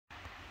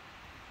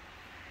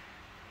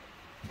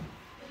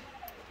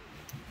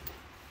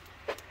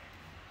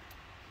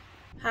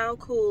How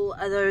cool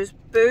are those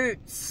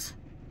boots?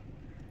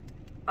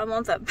 I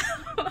want them.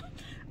 I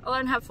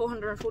don't have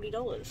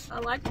 $440. I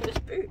like those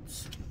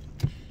boots.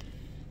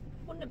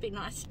 Wouldn't it be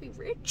nice to be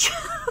rich?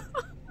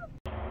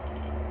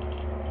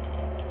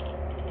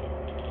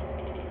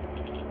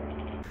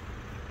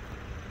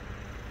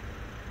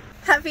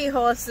 Happy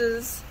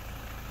horses.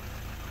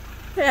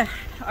 Yeah,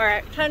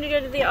 alright, time to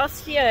go to the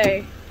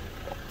osteo.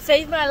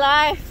 Save my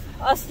life,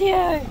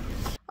 osteo.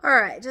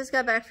 Alright, just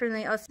got back from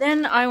the osteo.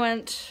 Then I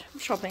went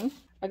shopping.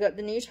 I got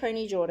the new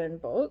Tony Jordan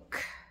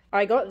book.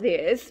 I got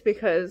this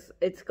because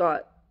it's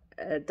got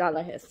a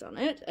Dalahest on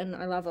it, and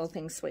I love all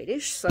things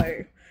Swedish, so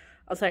I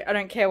was like, I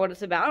don't care what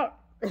it's about.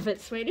 If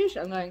it's Swedish,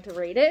 I'm going to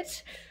read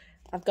it.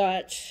 I've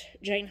got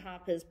Jane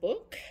Harper's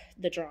book,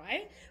 The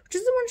Dry, which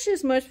is the one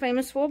she's most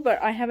famous for,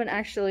 but I haven't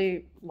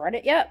actually read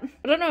it yet.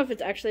 I don't know if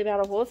it's actually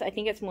about a horse. I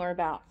think it's more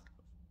about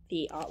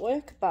the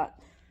artwork, but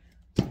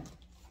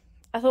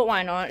I thought,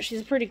 why not?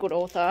 She's a pretty good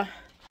author.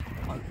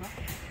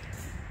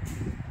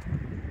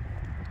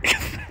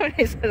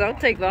 He says, I'll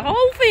take the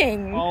whole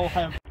thing.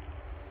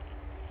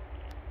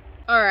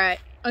 Alright,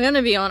 I'm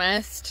gonna be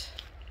honest.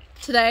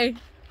 Today,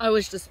 I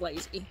was just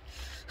lazy.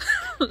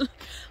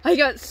 I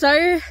got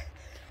so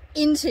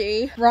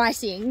into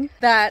writing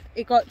that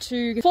it got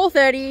to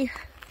 4:30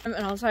 and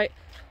I was like,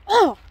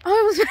 oh, I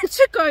was meant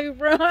to go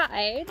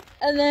ride.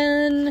 And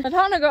then my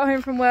partner got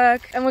home from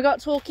work and we got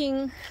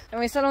talking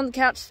and we sat on the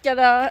couch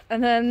together,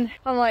 and then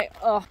I'm like,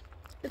 oh,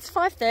 it's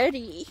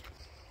 5:30.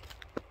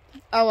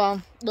 Oh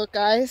well, look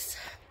guys,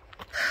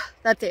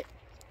 that's it.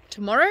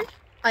 Tomorrow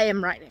I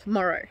am writing.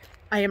 Tomorrow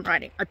I am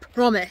writing. I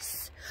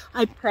promise.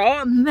 I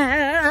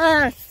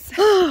promise.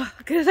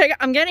 Because like,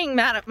 I'm getting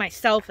mad at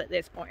myself at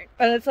this point.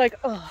 And it's like,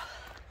 oh,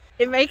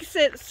 it makes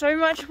it so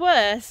much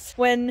worse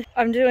when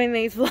I'm doing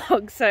these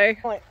vlogs. So I'm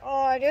like,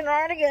 oh, I didn't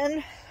ride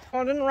again.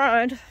 I didn't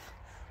ride.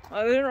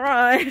 I didn't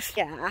ride.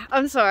 Yeah,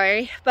 I'm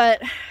sorry.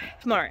 But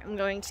tomorrow I'm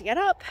going to get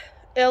up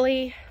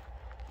early,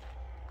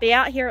 be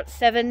out here at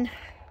 7:30.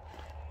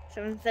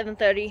 I'm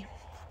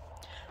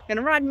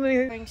gonna ride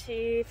Moo. I'm going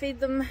to feed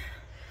them,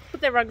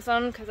 put their rugs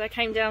on, because I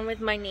came down with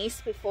my niece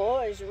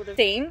before, as you would have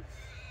seen.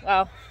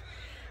 Well,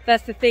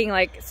 that's the thing,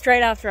 like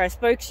straight after I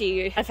spoke to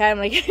you, a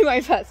family came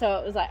over, so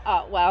it was like,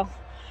 oh well,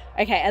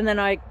 okay. And then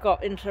I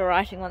got into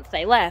writing once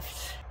they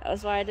left. That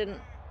was why I didn't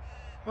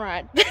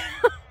write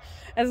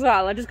as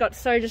well. I just got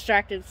so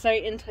distracted, so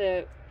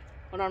into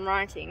what I'm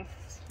writing.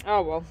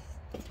 Oh well,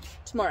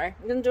 tomorrow.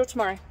 I'm gonna do it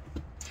tomorrow.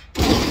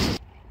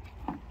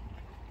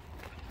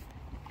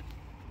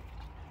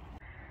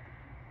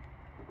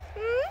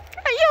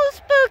 Are you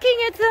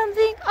spooking at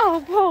something?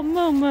 Oh, poor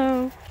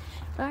Momo.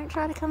 Don't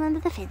try to come under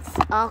the fence.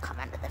 I'll come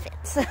under the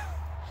fence. Good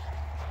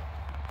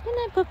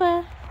night,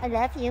 Papa. I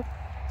love you.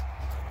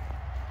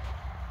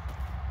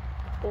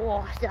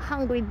 Oh, the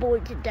hungry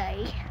boy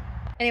today.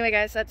 Anyway,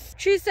 guys, that's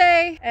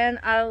Tuesday, and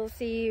I'll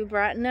see you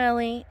bright and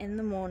early in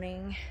the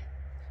morning.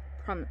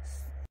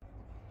 Promise.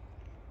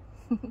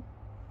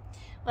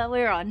 Well,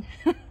 we're on.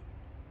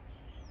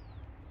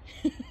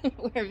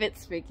 We're a bit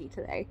spooky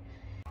today.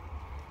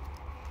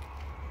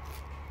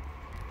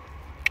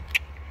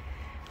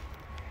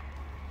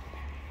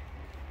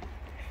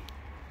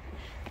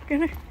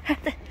 Gonna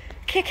have to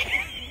kick it.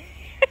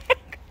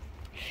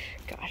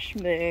 Gosh,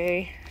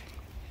 me.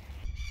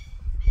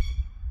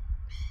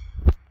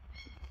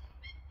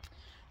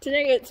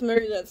 Today it's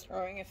Moo that's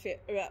throwing a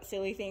fit about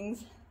silly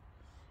things.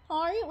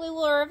 Alright, we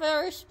were a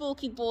very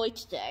spooky boy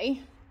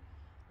today,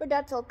 but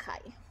that's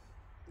okay.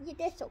 Yeah,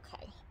 that's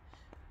okay.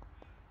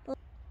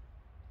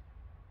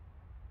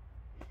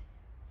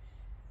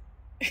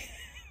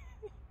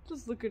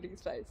 Just look at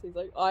his face. He's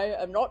like, I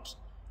am not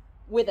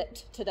with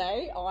it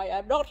today. I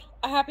am not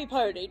a happy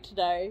pony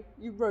today.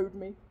 You rode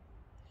me.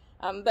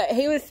 But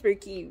he was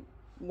spooky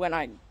when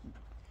I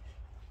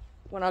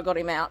got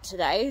him out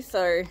today.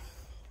 So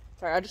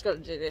I just got to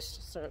do this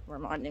just to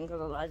remind him, because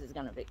otherwise he's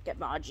gonna get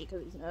bargy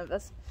because he's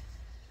nervous.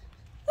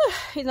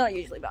 He's not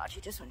usually bargy,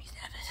 just when he's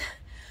nervous.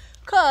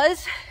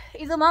 Because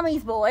he's a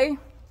mummy's boy,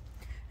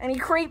 and he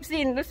creeps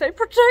in to say,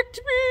 "Protect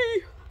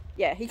me."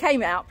 Yeah, he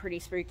came out pretty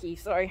spooky.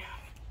 So I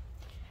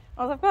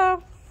was like,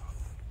 well,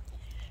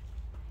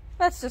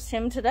 that's just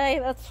him today,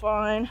 that's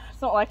fine.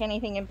 It's not like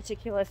anything in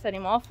particular set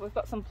him off. We've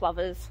got some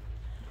plovers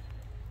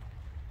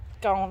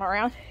going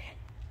around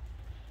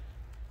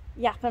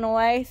yapping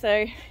away,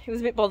 so he was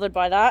a bit bothered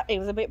by that. He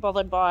was a bit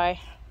bothered by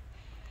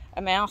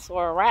a mouse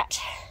or a rat.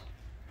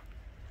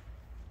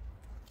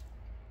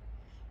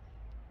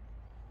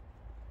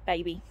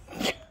 Baby.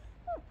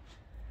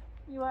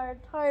 You are a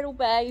total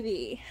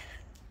baby.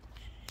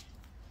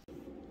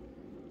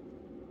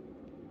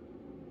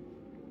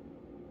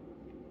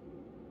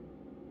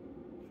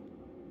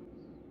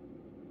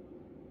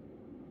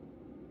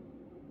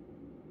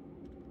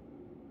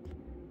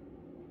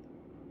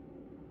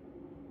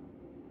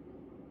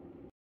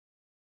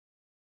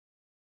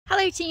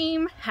 Hello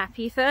team,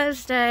 happy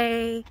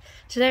Thursday.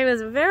 Today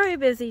was a very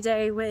busy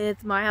day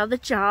with my other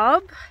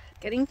job,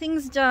 getting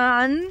things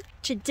done.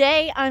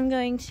 Today I'm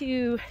going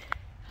to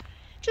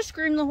just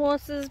groom the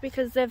horses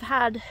because they've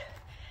had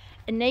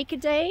a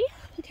naked day.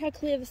 Look how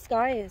clear the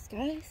sky is,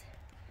 guys.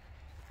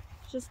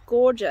 It's just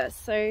gorgeous.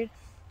 So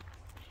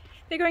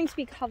they're going to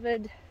be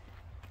covered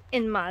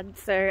in mud,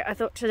 so I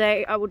thought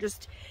today I will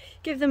just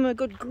give them a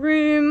good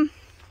groom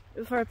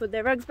before I put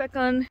their rugs back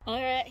on.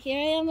 Alright, here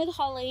I am with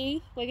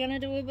Holly. We're gonna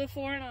do a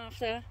before and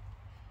after.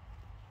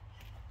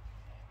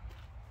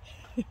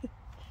 Got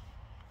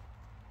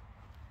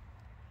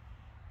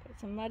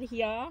some mud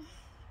here.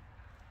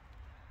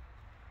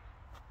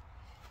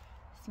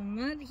 Some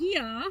mud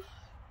here.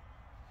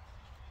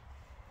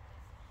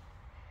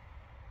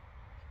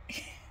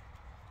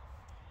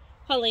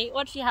 Holly,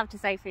 what do you have to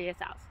say for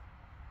yourself?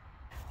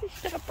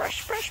 Just gotta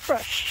brush, brush,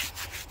 brush.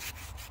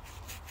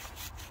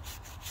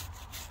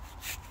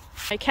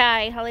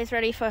 Okay, Holly's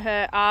ready for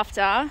her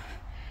after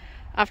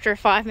a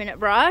 5-minute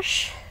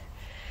brush.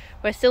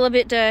 We're still a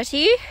bit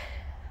dirty,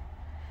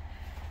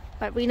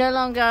 but we no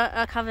longer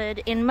are covered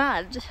in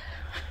mud.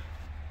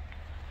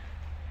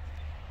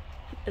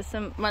 There's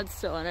some mud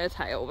still on her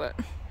tail, but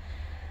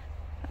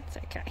that's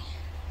okay.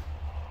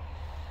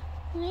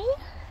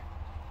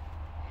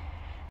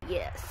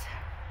 Yes.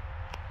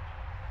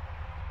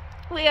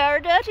 We are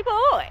a dirty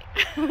boy.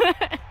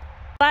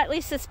 Slightly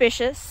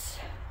suspicious,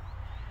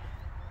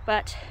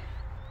 but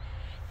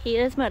he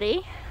is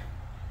muddy.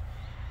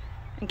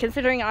 And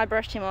considering I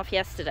brushed him off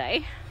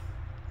yesterday,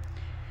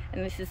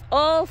 and this is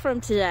all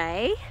from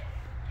today,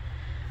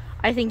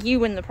 I think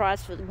you win the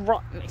prize for the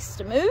rot,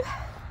 Mr. Moo.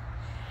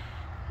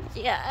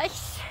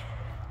 Yes.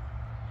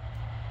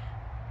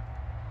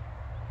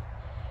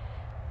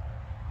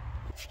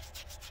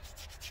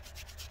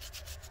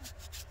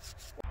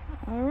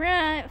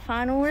 Alright,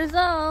 final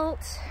result.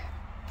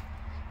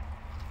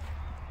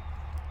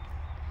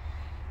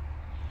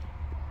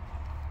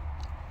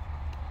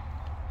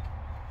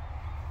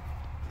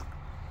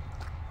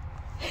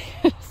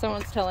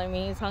 Someone's telling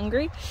me he's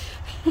hungry.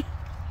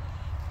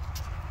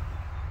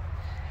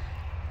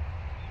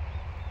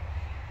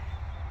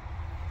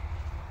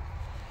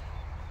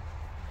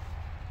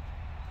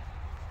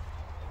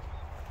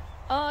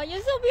 Oh,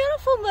 you're so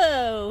beautiful,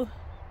 Moo.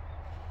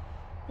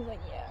 He's like,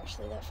 yeah,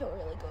 actually, that felt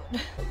really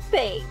good.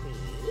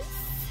 Babies.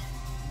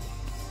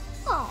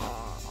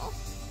 Aww.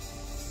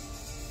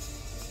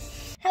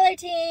 Hello,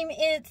 team.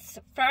 It's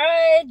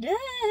Friday.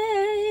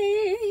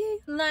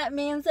 And that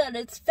means that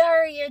it's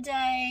farrier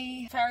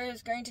day. Farrier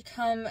is going to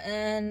come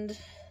and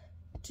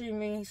do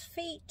Moo's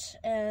feet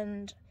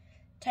and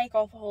take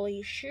off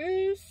Holly's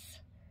shoes.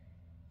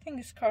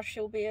 Fingers crossed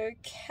she'll be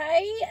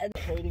okay.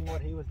 Reading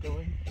what he was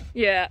doing.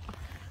 Yeah.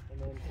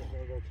 And then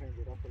we'll go change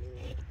it up a little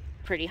bit.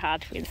 Pretty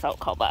hard to insult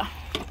Cobber.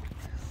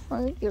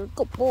 Well, you're a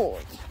good boy.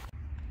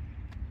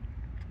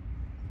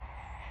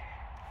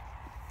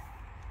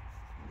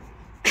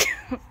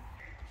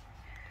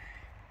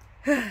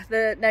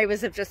 The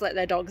neighbours have just let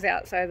their dogs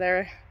out, so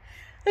they're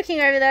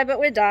looking over there, but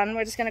we're done.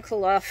 We're just going to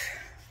cool off.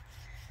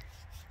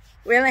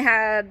 We only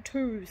had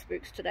 2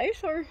 spooks today,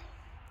 so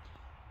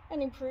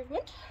an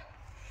improvement.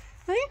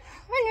 An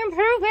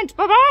improvement,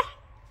 Baba!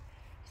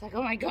 It's like,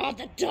 oh my god,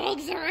 the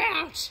dogs are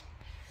out!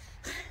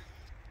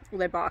 Well,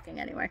 they're barking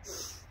anyway.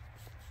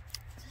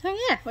 So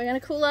yeah, we're going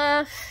to cool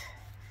off,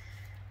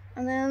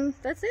 and then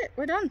that's it.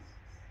 We're done.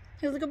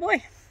 He was a good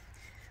boy.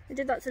 We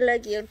did lots of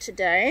leg yield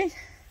today.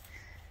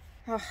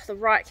 Oh, the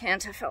right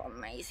canter felt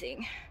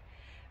amazing.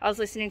 I was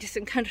listening to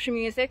some country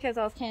music as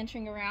I was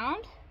cantering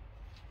around.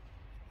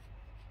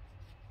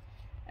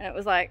 And it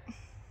was like,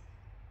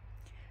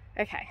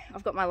 okay,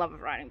 I've got my love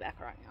of riding back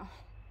right now.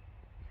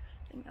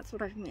 I think that's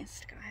what I've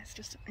missed, guys.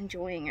 Just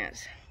enjoying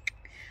it.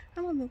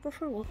 I'm gonna move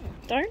for a walk.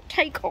 Don't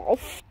take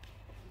off.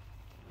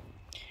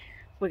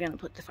 We're gonna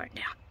put the phone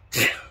down.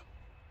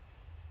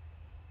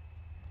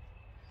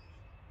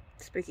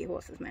 Spooky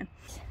horses, man.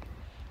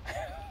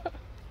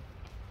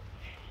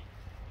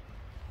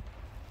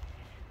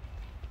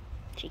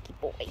 Cheeky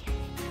boy.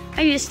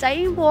 Are you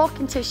staying walk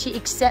until she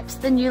accepts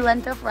the new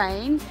length of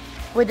rein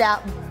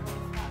without...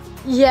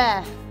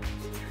 Yeah.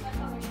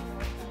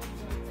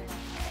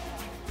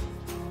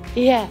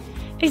 Yeah,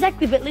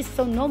 exactly, but at least it's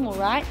so normal,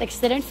 right? Like, so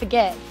they don't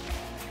forget.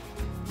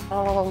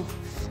 Oh,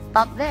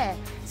 up there.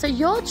 So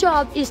your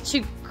job is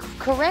to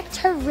correct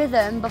her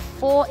rhythm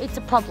before it's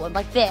a problem.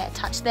 Like there,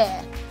 touch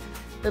there.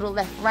 Little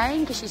left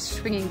rein because she's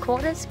swinging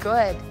quarters.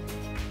 Good.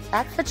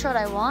 That's the trot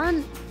I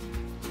want.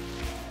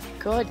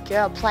 Good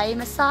girl. Play,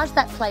 massage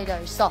that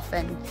Play-Doh,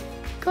 soften.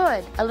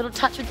 Good. A little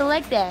touch with the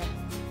leg there.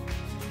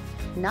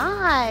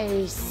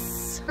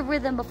 Nice. The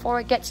rhythm before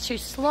it gets too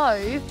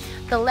slow,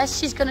 the less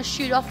she's going to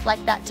shoot off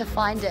like that to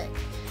find it.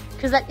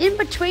 Because that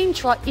in-between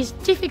trot is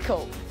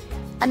difficult.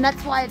 And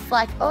that's why it's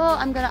like, oh,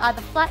 I'm going to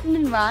either flatten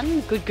and run,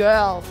 good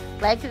girl,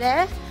 leg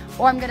there,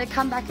 or I'm going to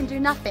come back and do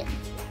nothing.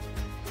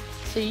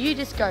 So you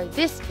just go,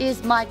 this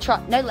is my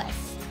trot, no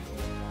less.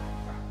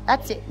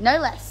 That's it, no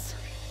less.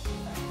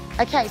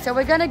 Okay, so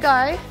we're gonna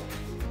go.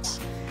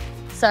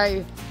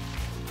 So,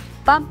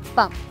 bump,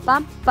 bump,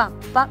 bump,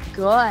 bump, bump,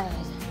 good.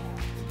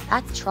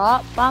 That's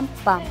trot, bump,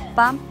 bump,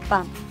 bump,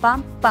 bump,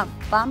 bump, bump,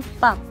 bump,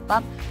 bump,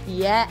 bump.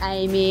 Yeah,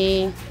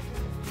 Amy.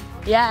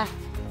 Yeah.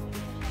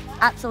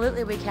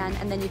 Absolutely we can,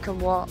 and then you can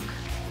walk.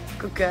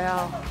 Good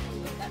girl.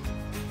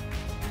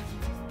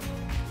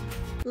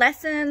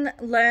 Lesson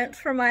learnt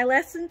from my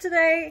lesson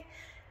today.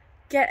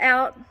 Get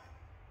out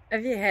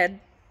of your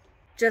head.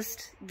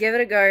 Just give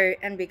it a go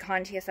and be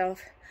kind to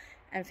yourself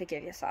and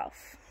forgive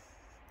yourself.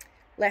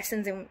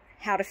 Lessons in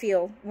how to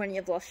feel when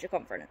you've lost your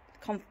confidence.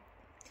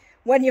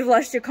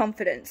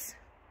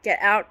 Get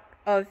out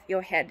of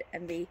your head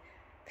and be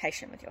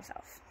patient with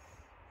yourself.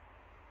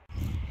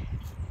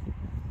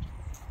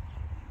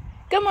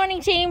 Good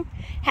morning, team.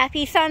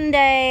 Happy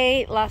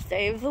Sunday, last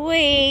day of the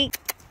week.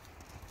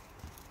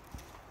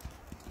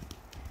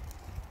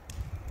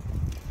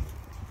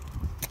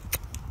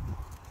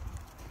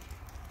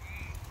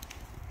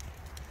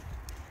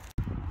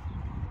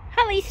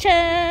 Holly's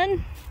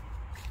turn.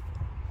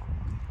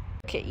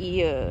 Look at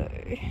you.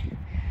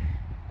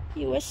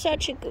 You were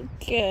such a good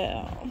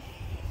girl.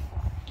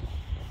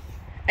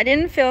 I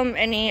didn't film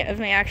any of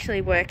me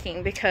actually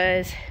working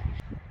because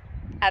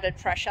added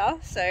pressure,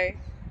 so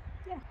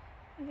yeah,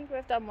 I think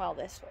we've done well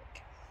this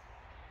week.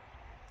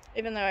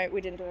 Even though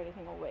we didn't do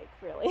anything all week,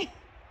 really.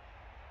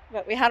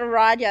 But we had a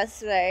ride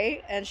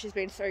yesterday and she's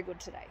been so good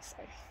today, so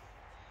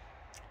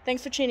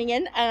thanks for tuning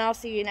in and I'll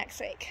see you next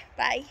week.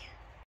 Bye.